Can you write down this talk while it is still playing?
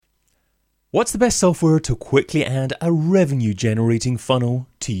What's the best software to quickly add a revenue-generating funnel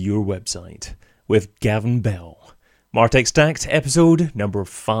to your website? With Gavin Bell. Martech Stacked, episode number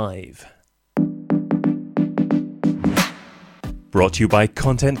 5. Brought to you by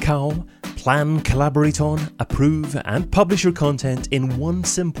Content Cow. Plan, collaborate on, approve, and publish your content in one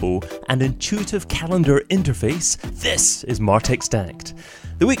simple and intuitive calendar interface. This is Martech Stacked,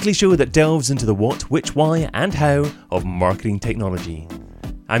 the weekly show that delves into the what, which, why, and how of marketing technology.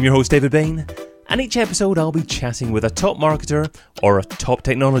 I'm your host, David Bain, and each episode I'll be chatting with a top marketer or a top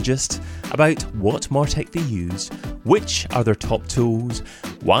technologist about what Martech they use, which are their top tools,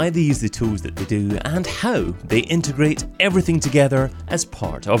 why they use the tools that they do, and how they integrate everything together as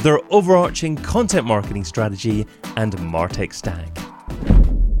part of their overarching content marketing strategy and Martech stack.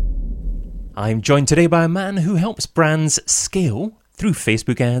 I'm joined today by a man who helps brands scale through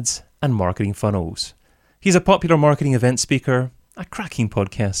Facebook ads and marketing funnels. He's a popular marketing event speaker, a cracking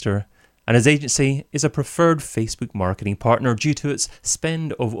podcaster, and his agency is a preferred Facebook marketing partner due to its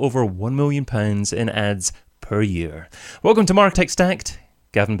spend of over £1 million in ads per year. Welcome to Martech Stacked,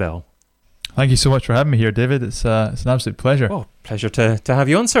 Gavin Bell. Thank you so much for having me here, David. It's an absolute pleasure. Oh, pleasure to have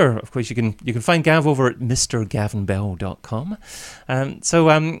you on, sir. Of course, you can find Gav over at mrgavinbell.com.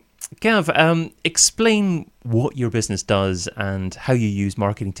 Gav, explain what your business does and how you use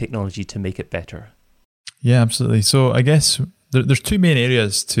marketing technology to make it better. Yeah, absolutely. So I guess there's two main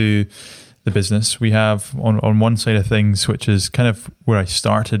areas to the business. We have on one side of things, which is kind of where I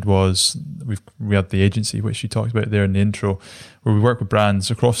started, was we had the agency, which you talked about there in the intro, where we work with brands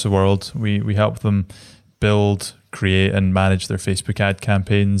across the world. We help them build, create, and manage their Facebook ad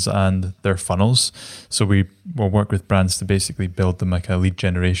campaigns and their funnels. So we will work with brands to basically build them like a lead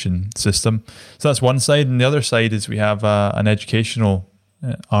generation system. So that's one side. And the other side is we have an educational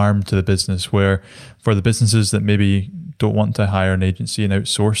arm to the business, where for the businesses that maybe don't want to hire an agency and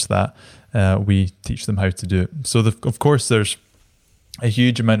outsource that, we teach them how to do it. So of course there's a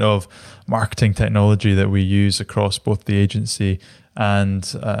huge amount of marketing technology that we use across both the agency and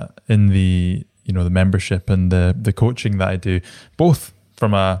in the the membership and the coaching that I do, both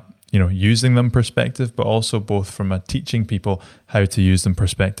from a using them perspective, but also both from a teaching people how to use them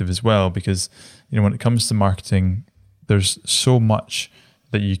perspective as well. Because when it comes to marketing, there's so much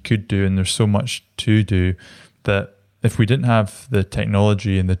that you could do and there's so much to do that if we didn't have the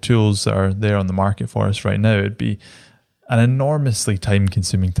technology and the tools that are there on the market for us right now, it'd be an enormously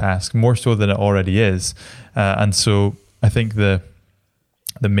time-consuming task, more so than it already is. And so I think the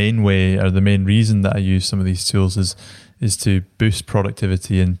main way, or the main reason that I use some of these tools is to boost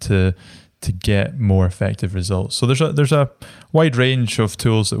productivity and to get more effective results. So there's a wide range of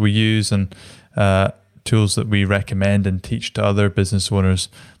tools that we use and tools that we recommend and teach to other business owners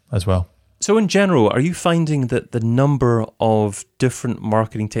as well. So in general, are you finding that the number of different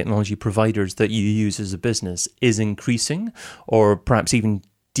marketing technology providers that you use as a business is increasing, or perhaps even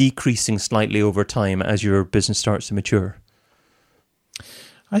decreasing slightly over time as your business starts to mature?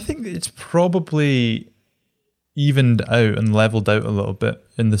 I think it's probably evened out and leveled out a little bit,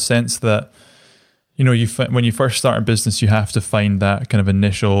 in the sense that when you first start a business, you have to find that kind of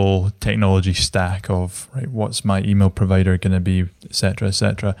initial technology stack of, right, what's my email provider going to be, et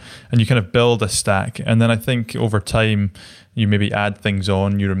cetera, and you kind of build a stack. And then I think over time, you maybe add things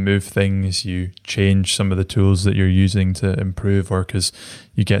on, you remove things, you change some of the tools that you're using to improve, or because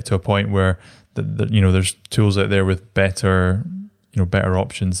you get to a point where there's tools out there with better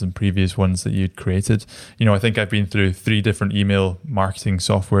options than previous ones that you'd created. I think I've been through 3 different email marketing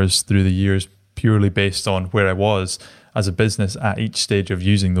softwares through the years, purely based on where I was as a business at each stage of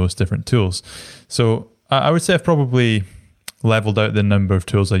using those different tools. So I would say I've probably leveled out the number of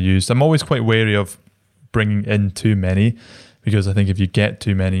tools I used. I'm always quite wary of bringing in too many, because I think if you get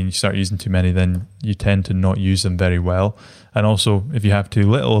too many and you start using too many, then you tend to not use them very well. And also, if you have too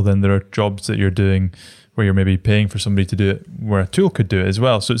little, then there are jobs that you're doing where you're maybe paying for somebody to do it, where a tool could do it as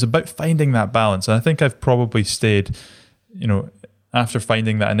well. So it's about finding that balance. And I think I've probably stayed, after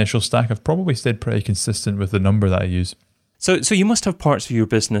finding that initial stack, I've probably stayed pretty consistent with the number that I use. So you must have parts of your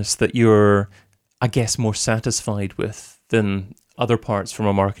business that you're, I guess, more satisfied with than other parts from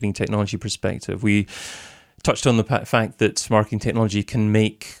a marketing technology perspective. We touched on the fact that marketing technology can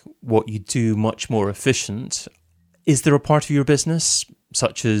make what you do much more efficient. Is there a part of your business,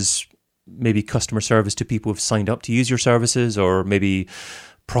 such as maybe customer service to people who've signed up to use your services, or maybe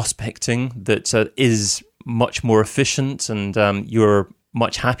prospecting, that is much more efficient and you're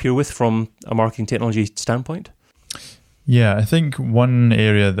much happier with from a marketing technology standpoint? Yeah, I think one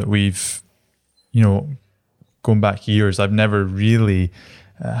area that we've, going back years, I've never really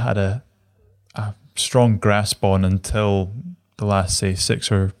had a strong grasp on until the last, say,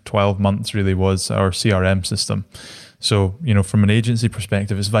 6 or 12 months really was our CRM system. So, from an agency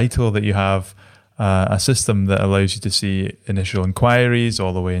perspective, it's vital that you have a system that allows you to see initial inquiries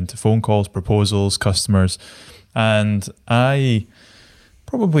all the way into phone calls, proposals, customers. And I,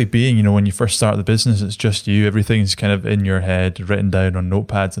 probably being, when you first start the business, it's just you, everything's kind of in your head, written down on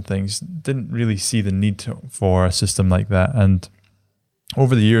notepads and things, didn't really see the need for a system like that. And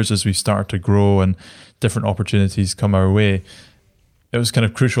over the years, as we started to grow and different opportunities come our way, it was kind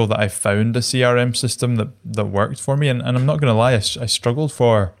of crucial that I found a CRM system that worked for me. And I'm not going to lie, I struggled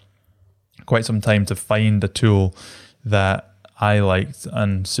for quite some time to find a tool that I liked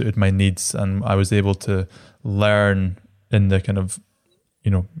and suited my needs. And I was able to learn in the kind of,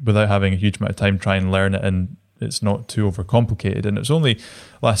 without having a huge amount of time, try and learn it, and it's not too overcomplicated. And it was only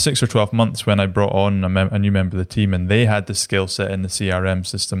last 6 or 12 months when I brought on a new member of the team, and they had the skill set in the CRM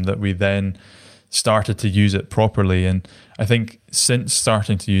system, that we then started to use it properly. And I think since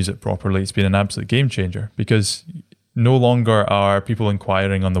starting to use it properly, it's been an absolute game changer, because no longer are people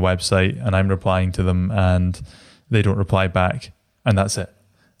inquiring on the website and I'm replying to them and they don't reply back, and that's it.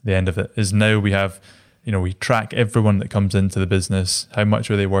 The end of it is now we have, we track everyone that comes into the business. How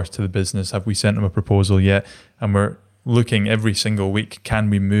much are they worth to the business? Have we sent them a proposal yet? And we're looking every single week, can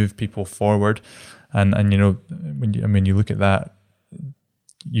we move people forward? And when you look at that,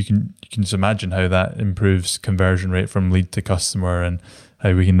 you can just imagine how that improves conversion rate from lead to customer, and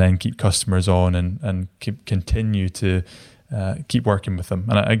how we can then keep customers on and continue to keep working with them.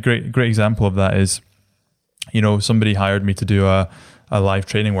 And a great example of that is, somebody hired me to do a live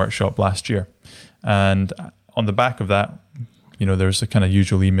training workshop last year. And on the back of that, there's a kind of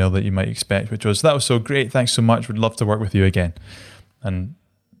usual email that you might expect, which was, "That was so great, thanks so much, would love to work with you again." And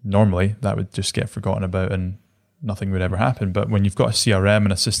normally that would just get forgotten about and nothing would ever happen. But when you've got a CRM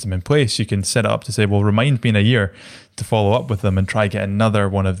and a system in place, you can set it up to say, well, remind me in a year to follow up with them and try get another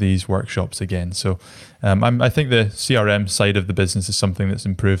one of these workshops again. So I think the CRM side of the business is something that's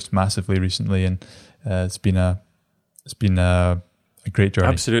improved massively recently, and it's been a great journey.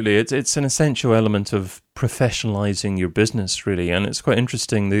 Absolutely. It's an essential element of professionalizing your business, really. And it's quite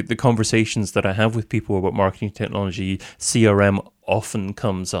interesting, the conversations that I have with people about marketing technology, CRM often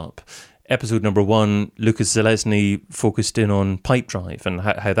comes up. Episode number 1, Lucas Zelezny focused in on Pipedrive and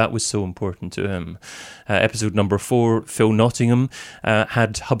how that was so important to him. Episode number 4, Phil Nottingham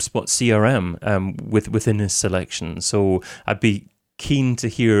had HubSpot CRM within his selection. So I'd be keen to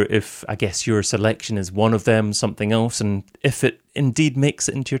hear if, I guess, your selection is one of them, something else, and if it indeed makes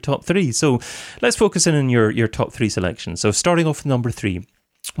it into your top 3. So let's focus in on your top 3 selections. So starting off with number 3,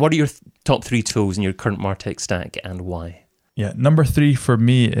 what are your top 3 tools in your current MarTech stack, and why? Yeah, number 3 for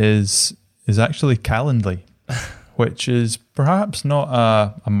me is actually Calendly, which is perhaps not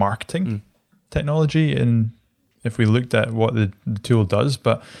a marketing technology if we looked at what the tool does,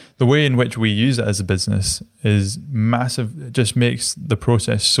 but the way in which we use it as a business is massive. It just makes the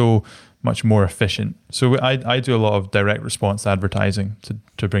process so much more efficient. So I do a lot of direct response advertising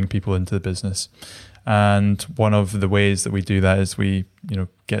to bring people into the business. And one of the ways that we do that is we,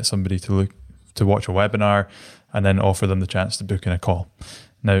 get somebody to watch a webinar and then offer them the chance to book in a call.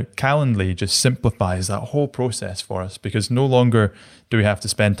 Now, Calendly just simplifies that whole process for us, because no longer do we have to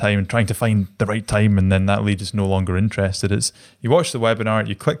spend time trying to find the right time and then that lead is no longer interested. It's you watch the webinar,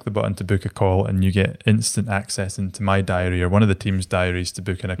 you click the button to book a call, and you get instant access into my diary or one of the team's diaries to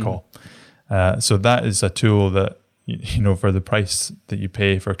book in a call. So that is a tool that, for the price that you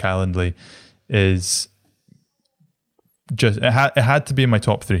pay for Calendly is just, it had to be in my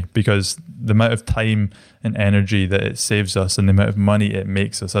top 3, because the amount of time and energy that it saves us and the amount of money it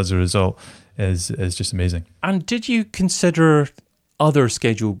makes us as a result is just amazing. And did you consider other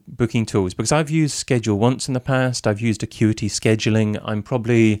schedule booking tools? Because I've used Schedule once in the past. I've used Acuity Scheduling. I'm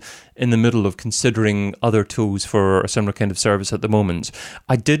probably in the middle of considering other tools for a similar kind of service at the moment.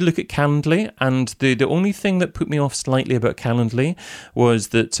 I did look at Calendly, and the only thing that put me off slightly about Calendly was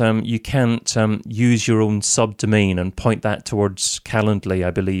that you can't use your own subdomain and point that towards Calendly, I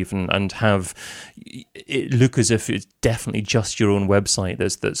believe, and have it look as if it's definitely just your own website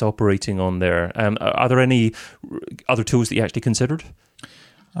that's operating on there. Are there any other tools that you actually considered?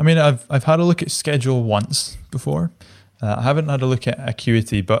 I mean, I've had a look at Schedule once before. I haven't had a look at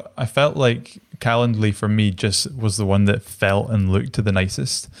Acuity, but I felt like Calendly for me just was the one that felt and looked the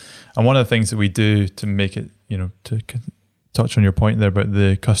nicest. And one of the things that we do to make it, to touch on your point there about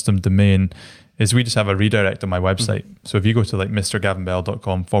the custom domain, is we just have a redirect on my website. So if you go to like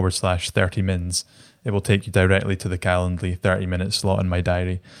mrgavinbell.com/30mins, it will take you directly to the Calendly 30-minute slot in my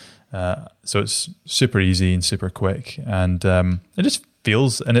diary. So it's super easy and super quick. And it just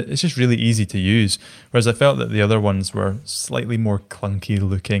feels, and it's just really easy to use. Whereas I felt that the other ones were slightly more clunky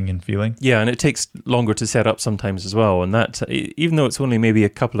looking and feeling. Yeah, and it takes longer to set up sometimes as well. And that, even though it's only maybe a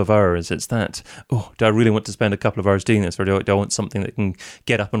couple of hours, it's that, oh, do I really want to spend a couple of hours doing this, or do I want something that can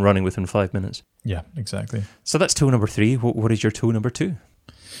get up and running within 5 minutes? Yeah, exactly. So that's tool number 3. What is your tool number 2?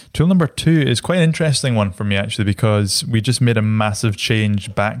 Tool number 2 is quite an interesting one for me, actually, because we just made a massive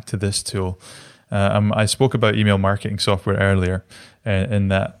change back to this tool. I spoke about email marketing software earlier, in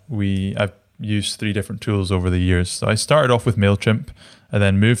that I've used 3 different tools over the years. So I started off with MailChimp, and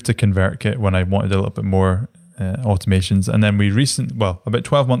then moved to ConvertKit when I wanted a little bit more automations. And then about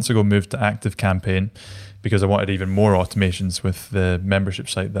 12 months ago, moved to ActiveCampaign because I wanted even more automations with the membership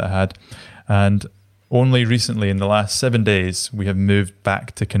site that I had. And only recently, in the last 7 days, we have moved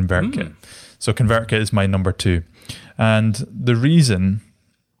back to ConvertKit. So ConvertKit is my number 2. And the reason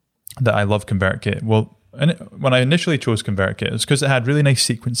that I love ConvertKit, when I initially chose ConvertKit, it was because it had really nice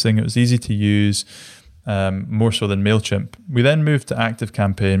sequencing. It was easy to use, more so than MailChimp. We then moved to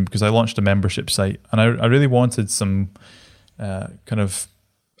ActiveCampaign because I launched a membership site, and I really wanted some kind of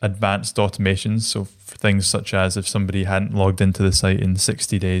advanced automations. So for things such as if somebody hadn't logged into the site in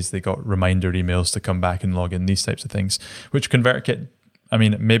 60 days, they got reminder emails to come back and log in, these types of things, which ConvertKit,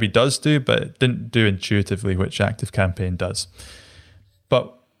 it maybe does do, but it didn't do intuitively, which ActiveCampaign does.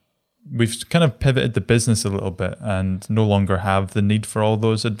 But we've kind of pivoted the business a little bit and no longer have the need for all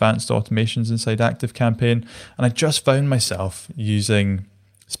those advanced automations inside ActiveCampaign. And I just found myself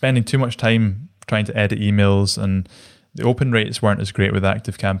spending too much time trying to edit emails, and the open rates weren't as great with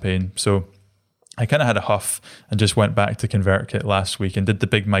ActiveCampaign. So I kind of had a huff and just went back to ConvertKit last week and did the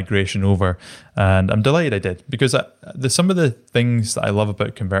big migration over. And I'm delighted I did, because some of the things that I love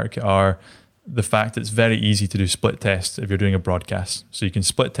about ConvertKit are the fact it's very easy to do split tests if you're doing a broadcast. So you can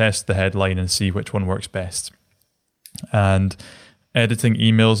split test the headline and see which one works best. And editing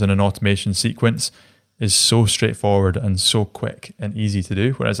emails in an automation sequence is so straightforward and so quick and easy to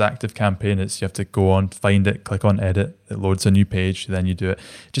do. Whereas ActiveCampaign, you have to go on, find it, click on edit, it loads a new page, then you do it.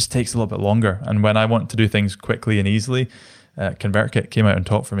 It just takes a little bit longer. And when I want to do things quickly and easily, ConvertKit came out on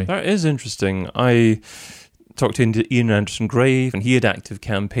top for me. That is interesting. I talked to Ian Anderson-Gray, and he had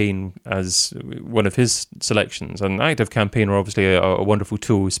ActiveCampaign as one of his selections. And ActiveCampaign are obviously a wonderful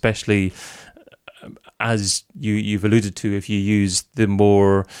tool, especially as you've alluded to, if you use the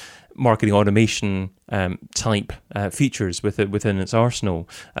more marketing automation type features within its arsenal.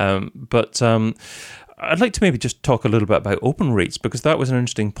 But I'd like to maybe just talk a little bit about open rates, because that was an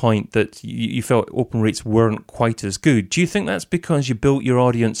interesting point, that you felt open rates weren't quite as good. Do you think that's because you built your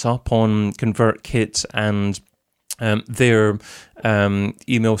audience up on ConvertKit and their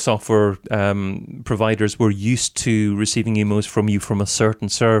email software providers were used to receiving emails from you from a certain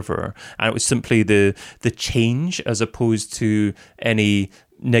server, and it was simply the change as opposed to any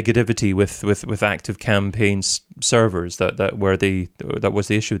negativity with ActiveCampaign's servers that was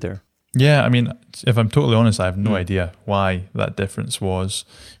the issue there? Yeah, if I'm totally honest, I have no idea why that difference was.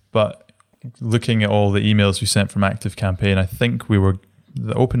 But looking at all the emails we sent from ActiveCampaign, I think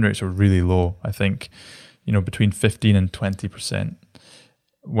the open rates were really low. I think, between 15 and 20%.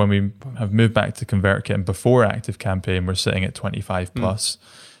 When we have moved back to ConvertKit and before ActiveCampaign, we're sitting at 25 plus.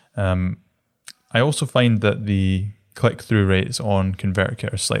 I also find that the click-through rates on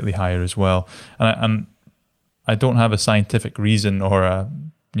ConvertKit are slightly higher as well. And I don't have a scientific reason or a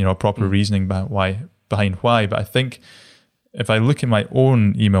proper reasoning behind why, but I think if I look at my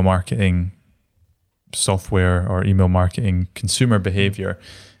own email marketing software or email marketing consumer behavior,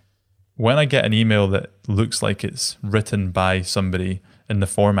 when I get an email that looks like it's written by somebody in the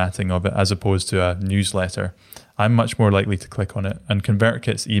formatting of it as opposed to a newsletter, I'm much more likely to click on it. And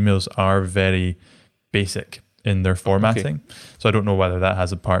ConvertKit's emails are very basic in their formatting. Okay. So I don't know whether that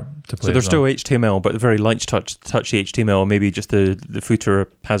has a part to play. So there's still HTML, but very light touchy HTML. Maybe just the footer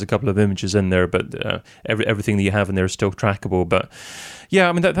has a couple of images in there, but everything that you have in there is still trackable. But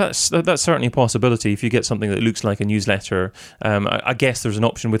yeah, that's certainly a possibility. If you get something that looks like a newsletter, I guess there's an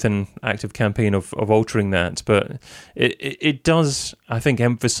option within ActiveCampaign of altering that. But it does, I think,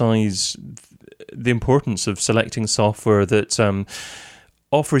 emphasize the importance of selecting software that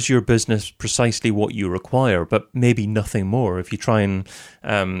offers your business precisely what you require, but maybe nothing more. If you try and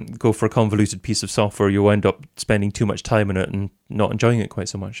go for a convoluted piece of software, you'll end up spending too much time in it and not enjoying it quite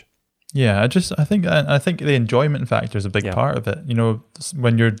so much. Yeah, I think the enjoyment factor is a big part of it.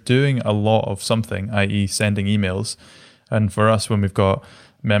 When you're doing a lot of something, i.e. sending emails, and for us, when we've got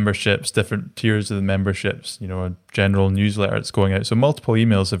memberships, different tiers of the memberships, a general newsletter that's going out, so multiple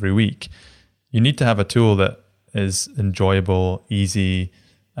emails every week, you need to have a tool that is enjoyable, easy,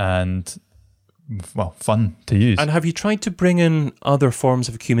 and fun to use. And have you tried to bring in other forms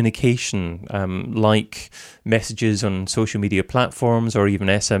of communication, like messages on social media platforms or even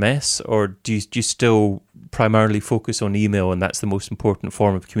SMS, or do you still primarily focus on email and that's the most important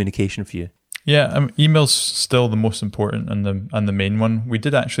form of communication for you? Yeah, email's still the most important and the main one. We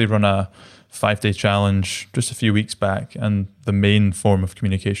did actually run a 5-day challenge just a few weeks back, and the main form of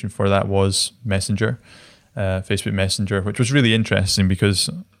communication for that was Messenger, Facebook Messenger, which was really interesting because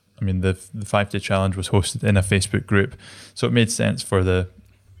the 5-day challenge was hosted in a Facebook group, so it made sense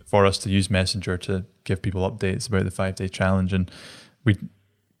for us to use Messenger to give people updates about the 5-day challenge.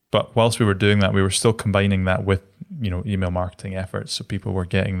 But whilst we were doing that, we were still combining that with email marketing efforts, so people were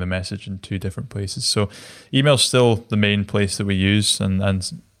getting the message in two different places. So email's still the main place that we use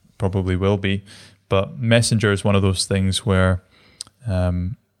and probably will be, but Messenger is one of those things where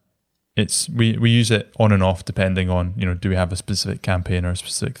we use it on and off depending on, do we have a specific campaign or a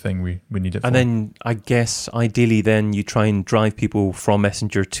specific thing we need it for. And then I guess ideally then you try and drive people from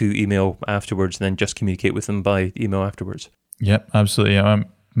Messenger to email afterwards and then just communicate with them by email afterwards. Yep, absolutely. I'm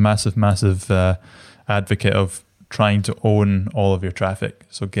massive advocate of trying to own all of your traffic.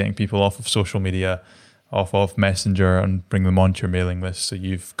 So getting people off of social media, off of Messenger, and bring them onto your mailing list so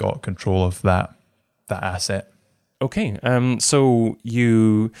you've got control of that asset. Okay, so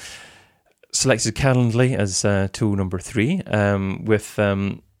you selected Calendly as tool number 3. With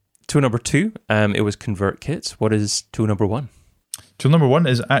tool number 2, it was ConvertKit. What is tool number 1? Tool number 1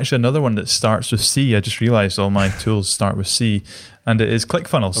 is actually another one that starts with C. I just realized all my tools start with C, and it is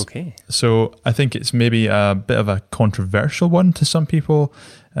ClickFunnels. Okay. So I think it's maybe a bit of a controversial one to some people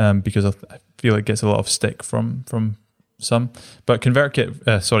because I feel it gets a lot of stick from some. But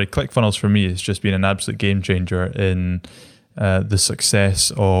ClickFunnels for me has just been an absolute game changer in the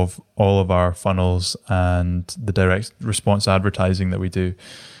success of all of our funnels and the direct response advertising that we do.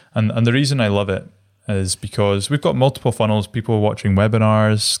 And the reason I love it is because we've got multiple funnels, people watching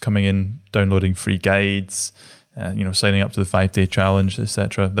webinars, coming in, downloading free guides, signing up to the 5-day challenge,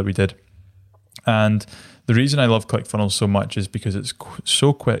 etc. that we did. And the reason I love ClickFunnels so much is because it's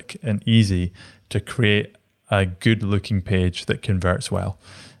so quick and easy to create a good looking page that converts well.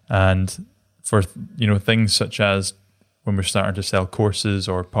 And for things such as when we're starting to sell courses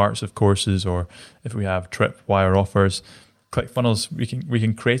or parts of courses, or if we have tripwire offers, ClickFunnels, we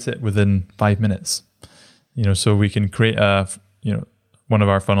can create it within 5 minutes. So we can create one of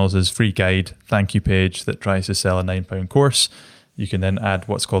our funnels is free guide thank you page that tries to sell a £9 course. You can then add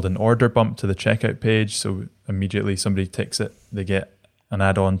what's called an order bump to the checkout page. So immediately somebody ticks it, they get an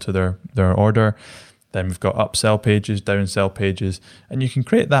add-on to their order. Then we've got upsell pages, downsell pages, and you can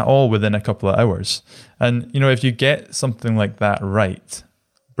create that all within a couple of hours. And, if you get something like that right,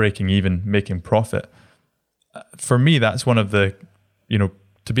 breaking even, making profit, for me, that's one of the, to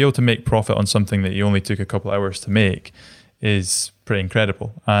be able to make profit on something that you only took a couple of hours to make is pretty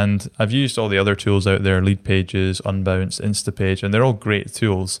incredible. And I've used all the other tools out there, Lead Pages, Unbounce, Instapage, and they're all great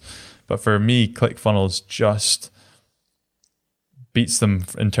tools. But for me, ClickFunnels just beats them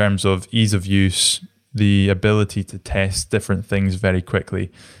in terms of ease of use, the ability to test different things very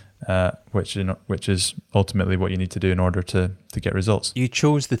quickly, which is ultimately what you need to do in order to get results. You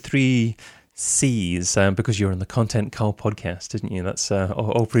chose the 3 C's because you're on the Content Cal podcast, didn't you? That's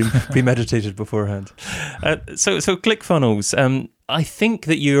all premeditated beforehand. So ClickFunnels. I think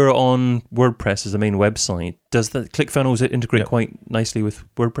that you're on WordPress as the main website. Does the ClickFunnels integrate quite nicely with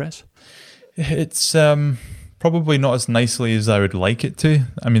WordPress? It's probably not as nicely as I would like it to.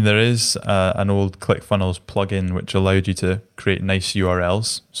 There is an old ClickFunnels plugin which allowed you to create nice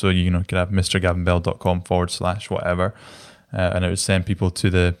URLs. So you could have mrgavinbell.com/whatever, and it would send people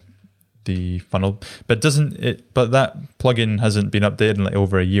to the funnel. But that plugin hasn't been updated in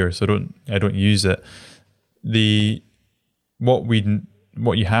over a year, so I don't use it.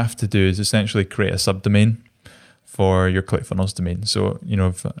 What you have to do is essentially create a subdomain for your ClickFunnels domain. So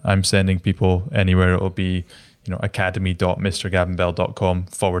if I'm sending people anywhere, it'll be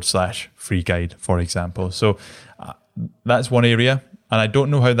academy.mrgavinbell.com/free guide, for example. So that's one area, and I don't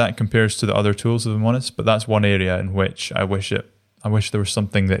know how that compares to the other tools, if I'm honest, but that's one area in which I wish there was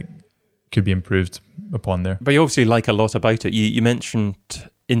something that could be improved upon there. But you obviously like a lot about it. You mentioned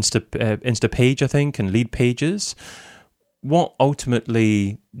Instapage, I think, and Lead Pages. What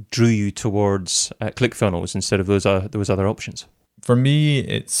ultimately drew you towards ClickFunnels instead of those other options? For me,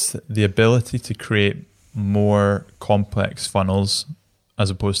 it's the ability to create more complex funnels as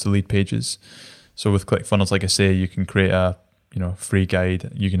opposed to Lead Pages. So with ClickFunnels, like I say, you can create a free guide.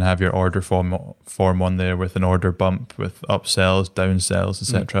 You can have your order form on there with an order bump, with upsells, downsells,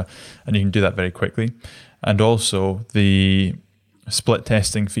 etc. And you can do that very quickly. And also split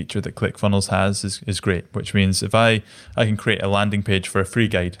testing feature that ClickFunnels has is great, which means if I can create a landing page for a free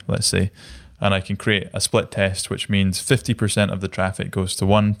guide, let's say, and I can create a split test, which means 50% of the traffic goes to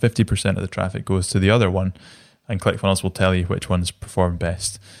one, 50% of the traffic goes to the other one, and ClickFunnels will tell you which ones perform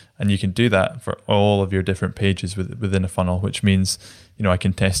best. And you can do that for all of your different pages within a funnel, which means, I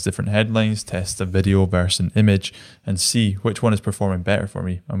can test different headlines, test a video versus an image, and see which one is performing better for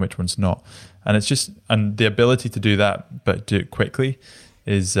me and which one's not. And and the ability to do that, but do it quickly,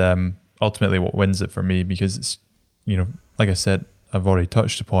 is ultimately what wins it for me, because it's, like I said, I've already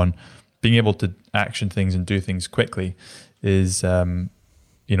touched upon, being able to action things and do things quickly is, a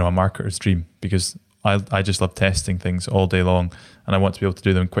marketer's dream, because I just love testing things all day long, and I want to be able to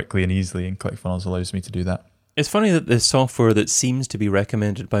do them quickly and easily, and ClickFunnels allows me to do that. It's funny that the software that seems to be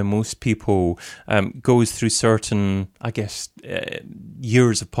recommended by most people goes through certain,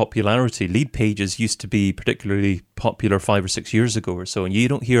 years of popularity. Lead Pages used to be particularly popular 5 or 6 years ago or so, and you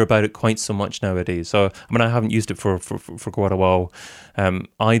don't hear about it quite so much nowadays. So, I haven't used it for quite a while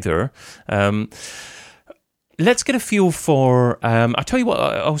either. Let's get a feel for, I'll tell you what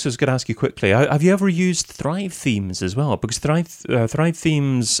I also was going to ask you quickly. Have you ever used Thrive Themes as well? Because Thrive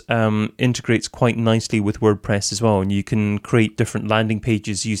Themes integrates quite nicely with WordPress as well, and you can create different landing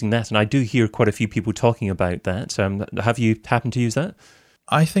pages using that. And I do hear quite a few people talking about that. Have you happened to use that?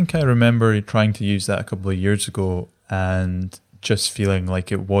 I think I remember trying to use that a couple of years ago and just feeling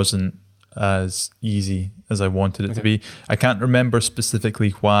like it wasn't as easy as I wanted it to be. I can't remember specifically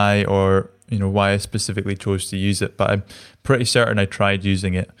why or why I specifically chose to use it, but I'm pretty certain I tried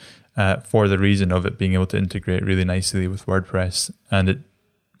using it for the reason of it being able to integrate really nicely with WordPress, and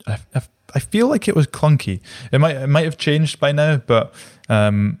I feel like it was clunky. It might have changed by now, but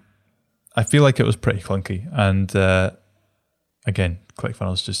I feel like it was pretty clunky, and again,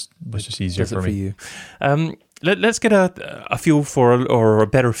 ClickFunnels was just easier for me. Let's get a feel for, or a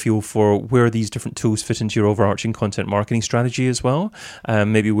better feel for, where these different tools fit into your overarching content marketing strategy as well.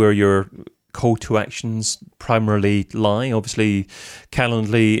 Maybe where your call to actions primarily lie. Obviously,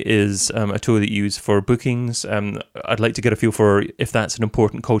 Calendly is a tool that you use for bookings. I'd like to get a feel for if that's an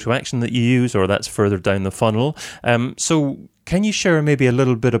important call to action that you use, or that's further down the funnel. So can you share maybe a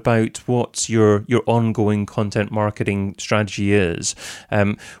little bit about what your ongoing content marketing strategy is?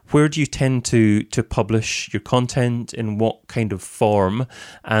 Where do you tend to publish your content, in what kind of form,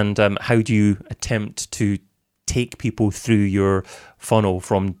 and how do you attempt to take people through your funnel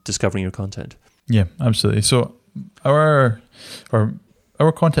from discovering your content? Yeah, absolutely. So our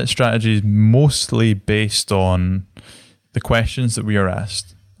content strategy is mostly based on the questions that we are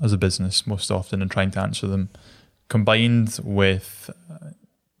asked as a business most often, and trying to answer them, combined with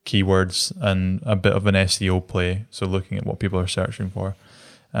keywords and a bit of an SEO play. So looking at what people are searching for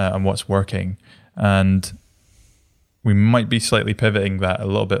and what's working. And we might be slightly pivoting that a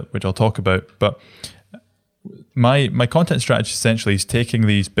little bit, which I'll talk about, but my content strategy essentially is taking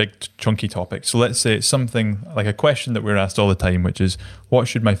these big chunky topics. So let's say it's something like a question that we're asked all the time, which is, what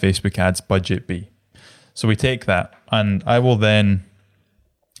should my Facebook ads budget be? So we take that, and I will then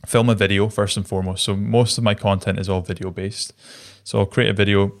film a video first and foremost. So most of my content is all video based. So I'll create a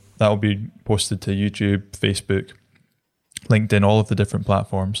video that will be posted to YouTube, Facebook, LinkedIn, all of the different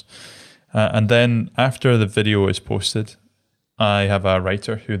platforms. And then after the video is posted, I have a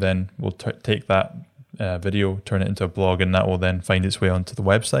writer who then will take that video, turn it into a blog, and that will then find its way onto the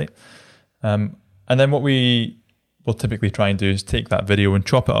website. And then what we will typically try and do is take that video and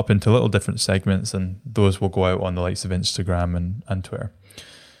chop it up into little different segments, and those will go out on the likes of Instagram and Twitter.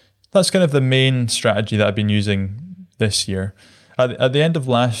 That's kind of the main strategy that I've been using this year. At the end of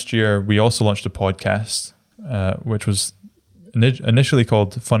last year, we also launched a podcast, which was initially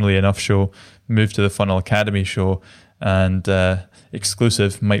called Funnily Enough Show, moved to the Funnel Academy Show, and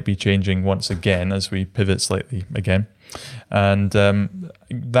exclusive might be changing once again as we pivot slightly again. And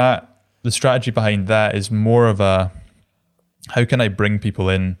the strategy behind that is more of a, how can I bring people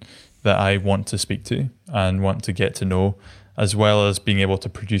in that I want to speak to and want to get to know, as well as being able to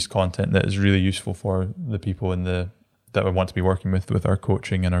produce content that is really useful for the people that I want to be working with our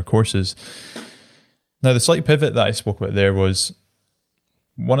coaching and our courses. Now, the slight pivot that I spoke about there was,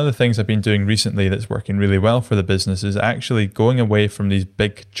 one of the things I've been doing recently that's working really well for the business is actually going away from these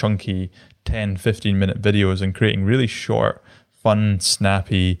big, chunky 10, 15-minute videos and creating really short, fun,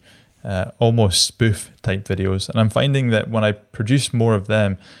 snappy, almost spoof type videos. And I'm finding that when I produce more of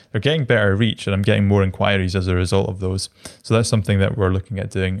them, they're getting better reach, and I'm getting more inquiries as a result of those. So that's something that we're looking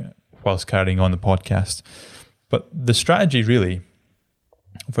at doing whilst carrying on the podcast. But the strategy really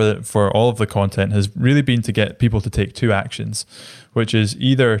for all of the content has really been to get people to take two actions, which is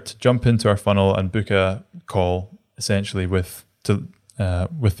either to jump into our funnel and book a call essentially with to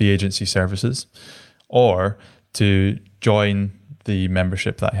with the agency services, or to join the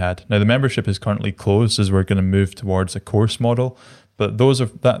membership that I had. Now the membership is currently closed as we're going to move towards a course model, but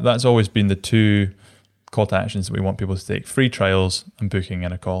that's always been the two call to actions that we want people to take: free trials and booking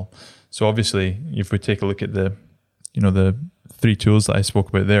in a call. So obviously, if we take a look at the three tools that I spoke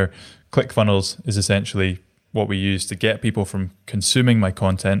about there, ClickFunnels is essentially what we use to get people from consuming my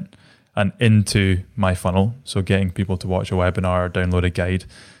content and into my funnel. So getting people to watch a webinar or download a guide.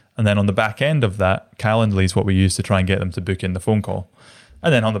 And then on the back end of that, Calendly is what we use to try and get them to book in the phone call.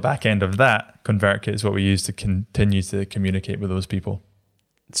 And then on the back end of that, ConvertKit is what we use to continue to communicate with those people.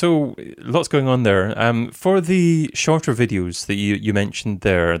 So lots going on there. For the shorter videos that you mentioned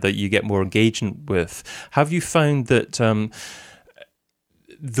there, that you get more engagement with, have you found that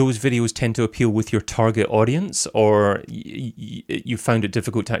those videos tend to appeal with your target audience, or you found it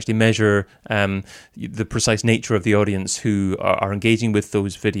difficult to actually measure the precise nature of the audience who are engaging with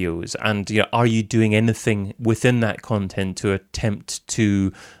those videos? And are you doing anything within that content to attempt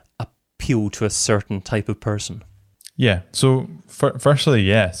to appeal to a certain type of person? Yeah. So firstly,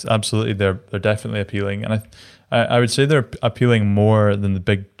 yes, absolutely. They're definitely appealing. And I would say they're appealing more than the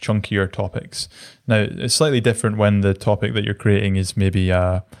big chunkier topics. Now, it's slightly different when the topic that you're creating is maybe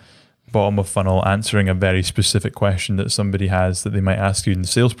a bottom of funnel, answering a very specific question that somebody has that they might ask you in the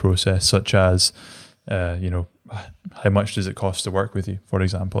sales process, such as, how much does it cost to work with you, for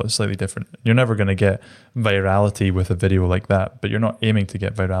example. It's slightly different. You're never going to get virality with a video like that, but you're not aiming to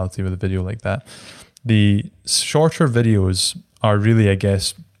get virality with a video like that. The shorter videos are really, I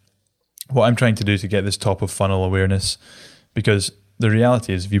guess, what I'm trying to do to get this top of funnel awareness, because the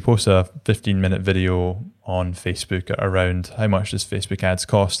reality is if you post a 15-minute video on Facebook around how much does Facebook ads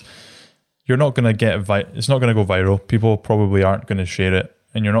cost, you're not going to get it's not going to go viral. People probably aren't going to share it,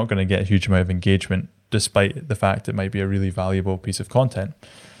 and you're not going to get a huge amount of engagement, despite the fact it might be a really valuable piece of content.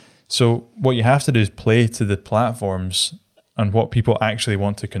 So what you have to do is play to the platforms and what people actually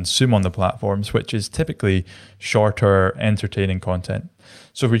want to consume on the platforms, which is typically shorter, entertaining content.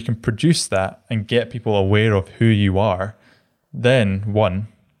 So if we can produce that and get people aware of who you are, then one,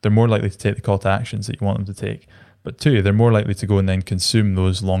 they're more likely to take the call to actions that you want them to take. But two, they're more likely to go and then consume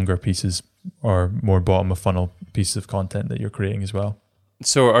those longer pieces or more bottom of funnel pieces of content that you're creating as well.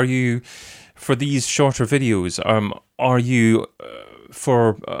 So are you, for these shorter videos, are you...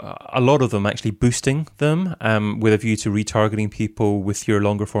 for a lot of them actually boosting them with a view to retargeting people with your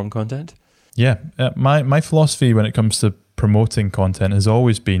longer form content? Yeah, my philosophy when it comes to promoting content has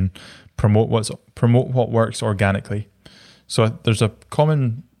always been promote what works organically. So there's a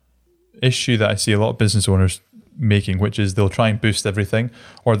common issue that I see a lot of business owners making, which is they'll try and boost everything,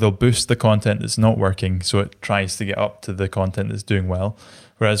 or they'll boost the content that's not working so it tries to get up to the content that's doing well.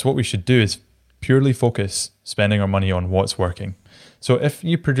 Whereas what we should do is purely focus spending our money on what's working. So if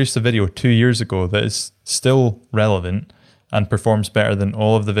you produced a video 2 years ago that is still relevant and performs better than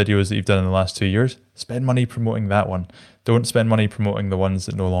all of the videos that you've done in the last 2 years, spend money promoting that one. Don't spend money promoting the ones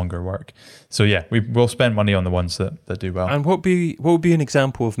that no longer work. So yeah, we will spend money on the ones that do well. And what would be an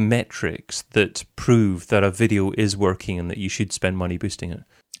example of metrics that prove that a video is working and that you should spend money boosting it?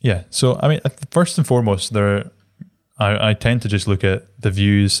 Yeah, so I mean, first and foremost, I tend to just look at the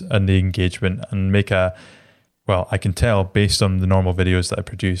views and the engagement and make I can tell based on the normal videos that I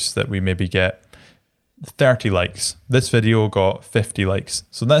produce that we maybe get 30 likes. This video got 50 likes.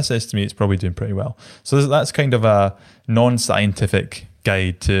 So that says to me it's probably doing pretty well. So that's kind of a non-scientific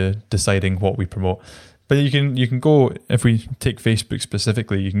guide to deciding what we promote. But you can go, if we take Facebook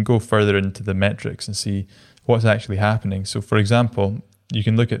specifically, you can go further into the metrics and see what's actually happening. So for example, you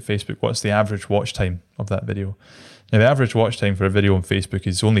can look at Facebook, what's the average watch time of that video? Now the average watch time for a video on Facebook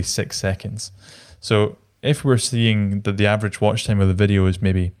is only 6 seconds. So if we're seeing that the average watch time of the video is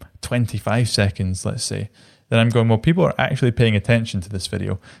maybe 25 seconds, let's say, then I'm going, well, people are actually paying attention to this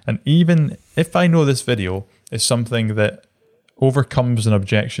video. And even if I know this video is something that overcomes an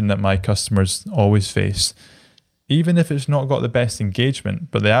objection that my customers always face, even if it's not got the best engagement,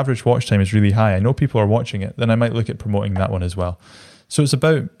 but the average watch time is really high, I know people are watching it, then I might look at promoting that one as well. So it's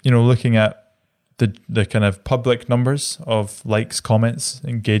about, looking at the kind of public numbers of likes, comments,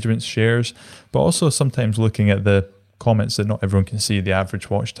 engagements, shares, but also sometimes looking at the comments that not everyone can see, the average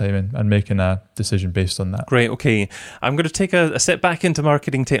watch time, and making a decision based on that. Great, okay. I'm going to take a step back into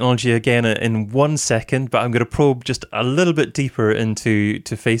marketing technology again in 1 second, but I'm going to probe just a little bit deeper into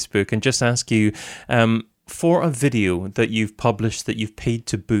Facebook and just ask you, for a video that you've published that you've paid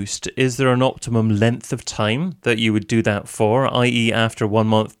to boost, is there an optimum length of time that you would do that for? I.e., after 1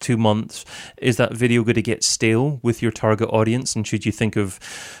 month, 2 months, is that video going to get stale with your target audience? And should you think of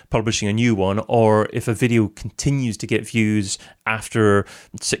publishing a new one? Or if a video continues to get views after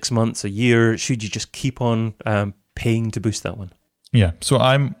 6 months, a year, should you just keep on paying to boost that one? Yeah. So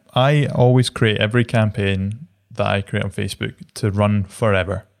I always create every campaign that I create on Facebook to run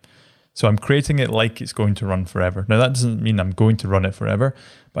forever. So I'm creating it like it's going to run forever. Now, that doesn't mean I'm going to run it forever,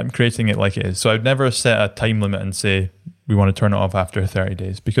 but I'm creating it like it is. So I'd never set a time limit and say, we want to turn it off after 30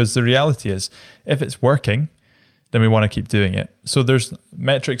 days. Because the reality is, if it's working, then we want to keep doing it. So there's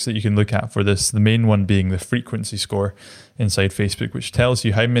metrics that you can look at for this. The main one being the frequency score inside Facebook, which tells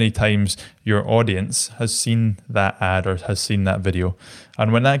you how many times your audience has seen that ad or has seen that video.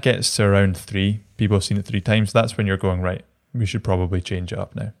 And when that gets to around 3, people have seen it 3 times, that's when you're going, right, we should probably change it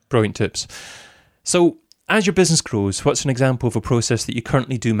up now. Brilliant tips. So as your business grows, what's an example of a process that you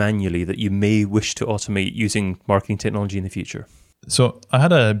currently do manually that you may wish to automate using marketing technology in the future? So I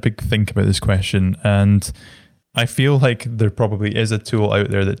had a big think about this question, and I feel like there probably is a tool out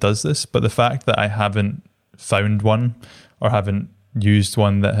there that does this, but the fact that I haven't found one or haven't used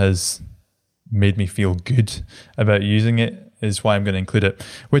one that has made me feel good about using it is why I'm going to include it,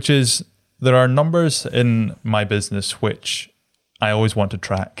 which is there are numbers in my business which I always want to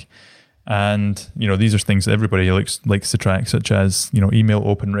track. And, these are things that everybody likes to track, such as, email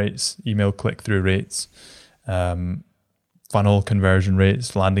open rates, email click-through rates, funnel conversion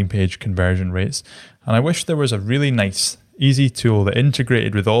rates, landing page conversion rates. And I wish there was a really nice, easy tool that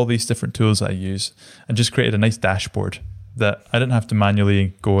integrated with all these different tools that I use and just created a nice dashboard that I didn't have to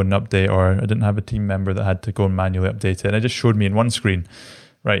manually go and update, or I didn't have a team member that had to go and manually update it. And it just showed me in one screen,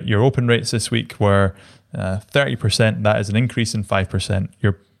 right, your open rates this week were 30%. That is an increase in 5%.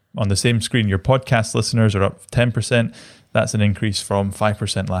 You're on the same screen, your podcast listeners are up 10%. That's an increase from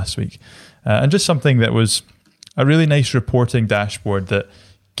 5% last week. And just something that was a really nice reporting dashboard that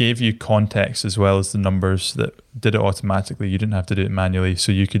gave you context as well as the numbers, that did it automatically. You didn't have to do it manually.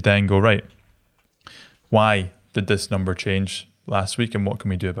 So you could then go, right, why did this number change last week and what can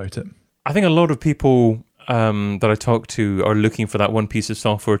we do about it? I think a lot of people that I talk to are looking for that one piece of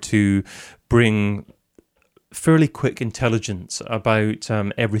software to bring fairly quick intelligence about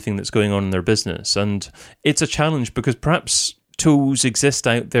everything that's going on in their business. And it's a challenge because perhaps tools exist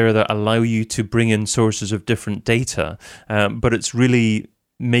out there that allow you to bring in sources of different data, but it's really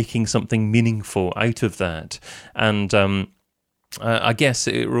making something meaningful out of that. And I guess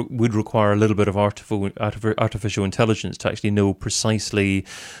it would require a little bit of artificial intelligence to actually know precisely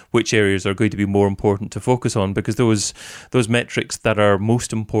which areas are going to be more important to focus on, because those metrics that are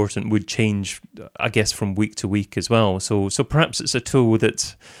most important would change, I guess, from week to week as well. So perhaps it's a tool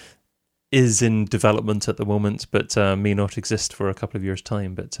that is in development at the moment, but may not exist for a couple of years'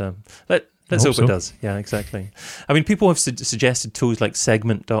 time. But let's hope it does. Yeah, exactly. I mean, people have suggested tools like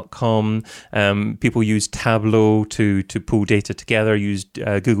segment.com. People use Tableau to pull data together, use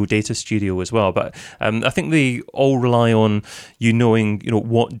Google Data Studio as well. But I think they all rely on you knowing,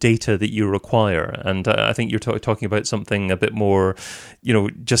 what data that you require. And I think you're talking about something a bit more,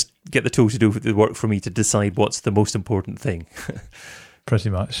 just get the tool to do the work for me to decide what's the most important thing.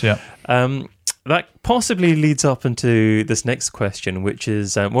 Pretty much, yeah. That possibly leads up into this next question, which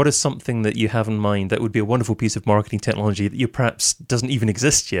is what is something that you have in mind that would be a wonderful piece of marketing technology that you perhaps doesn't even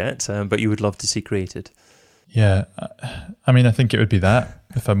exist yet, but you would love to see created? Yeah, I mean, I think it would be that,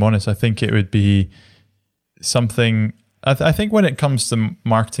 if I'm honest. I think it would be something... I think when it comes to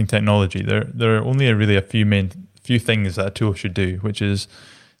marketing technology, there are only really a few things that a tool should do, which is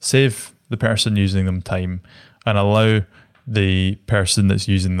save the person using them time and allow the person that's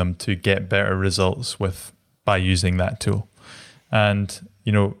using them to get better results by using that tool. And,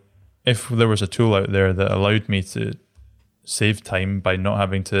 if there was a tool out there that allowed me to save time by not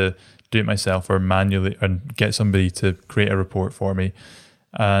having to do it myself or manually and get somebody to create a report for me,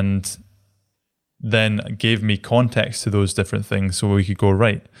 and then gave me context to those different things so we could go,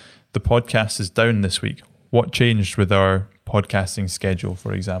 right, the podcast is down this week. What changed with our podcasting schedule,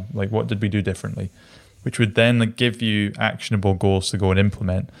 for example? Like, what did we do differently? Which would then give you actionable goals to go and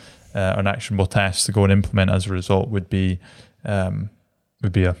implement, an actionable task to go and implement as a result would be a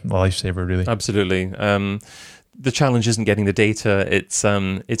lifesaver, really. Absolutely. The challenge isn't getting the data; it's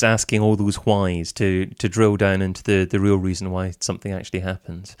asking all those whys to drill down into the real reason why something actually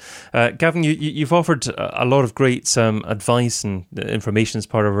happens. Gavin, you've offered a lot of great advice and information as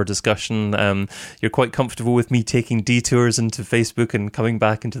part of our discussion. You're quite comfortable with me taking detours into Facebook and coming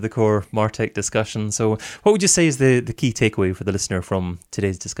back into the core MarTech discussion. So what would you say is the key takeaway for the listener from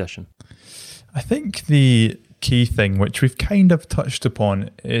today's discussion? I think the key thing, which we've kind of touched upon,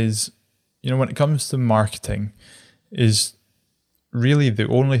 is, when it comes to marketing, is really the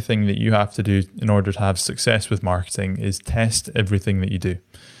only thing that you have to do in order to have success with marketing is test everything that you do.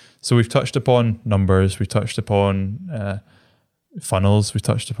 So we've touched upon numbers, we've touched upon funnels, we've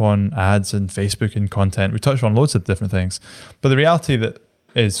touched upon ads and Facebook and content, we've touched on loads of different things. But the reality that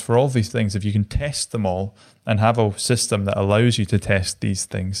is, for all these things, if you can test them all and have a system that allows you to test these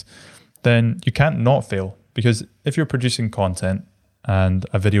things, then you can't not fail. Because if you're producing content and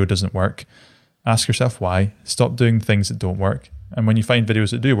a video doesn't work, ask yourself why, stop doing things that don't work. And when you find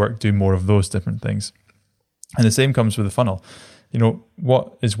videos that do work, do more of those different things. And the same comes with the funnel.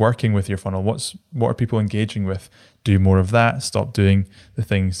 What is working with your funnel? What are people engaging with? Do more of that. Stop doing the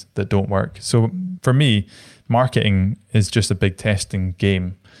things that don't work. So for me, marketing is just a big testing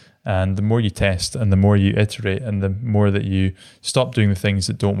game. And the more you test and the more you iterate and the more that you stop doing the things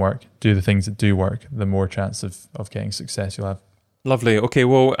that don't work, do the things that do work, the more chance of getting success you'll have. Lovely. Okay,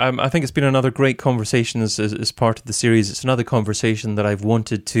 well, I think it's been another great conversation as part of the series. It's another conversation that I've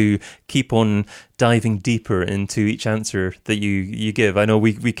wanted to keep on diving deeper into each answer that you give. I know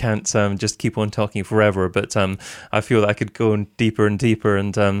we can't just keep on talking forever, but I feel that I could go on deeper and deeper.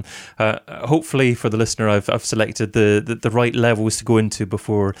 And hopefully for the listener, I've selected the right levels to go into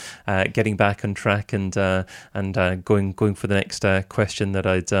before getting back on track and going for the next question that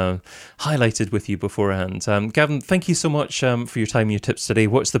I'd highlighted with you beforehand. Gavin, thank you so much for your time and your tips today.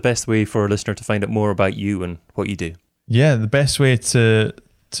 What's the best way for a listener to find out more about you and what you do? Yeah, the best way to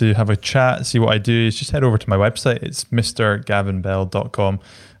have a chat, see what I do, is just head over to my website. It's mrgavinbell.com,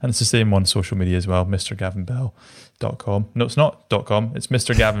 and it's the same on social media as well, mrgavinbell.com. No, it's not .com, it's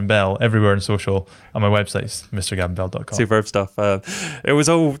Mr. Gavin Bell everywhere on social, and my website's mrgavinbell.com. Superb stuff. It was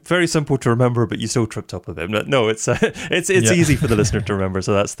all very simple to remember, but you still tripped up with it. No, it's easy for the listener to remember,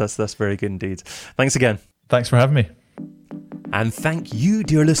 so that's very good indeed. Thanks again. Thanks for having me. And thank you,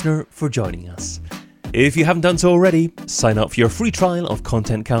 dear listener, for joining us. If you haven't done so already, sign up for your free trial of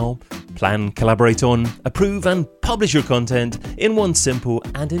Content Cow. Plan, collaborate on, approve and publish your content in one simple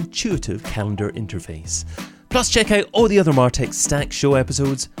and intuitive calendar interface. Plus check out all the other Martech Stack show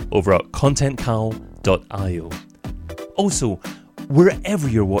episodes over at contentcow.io. Also, wherever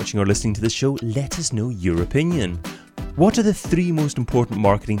you're watching or listening to this show, let us know your opinion. What are the 3 most important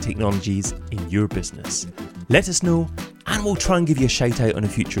marketing technologies in your business? Let us know, and we'll try and give you a shout out on a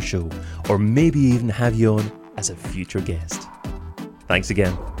future show, or maybe even have you on as a future guest. Thanks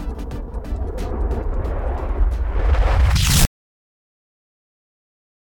again.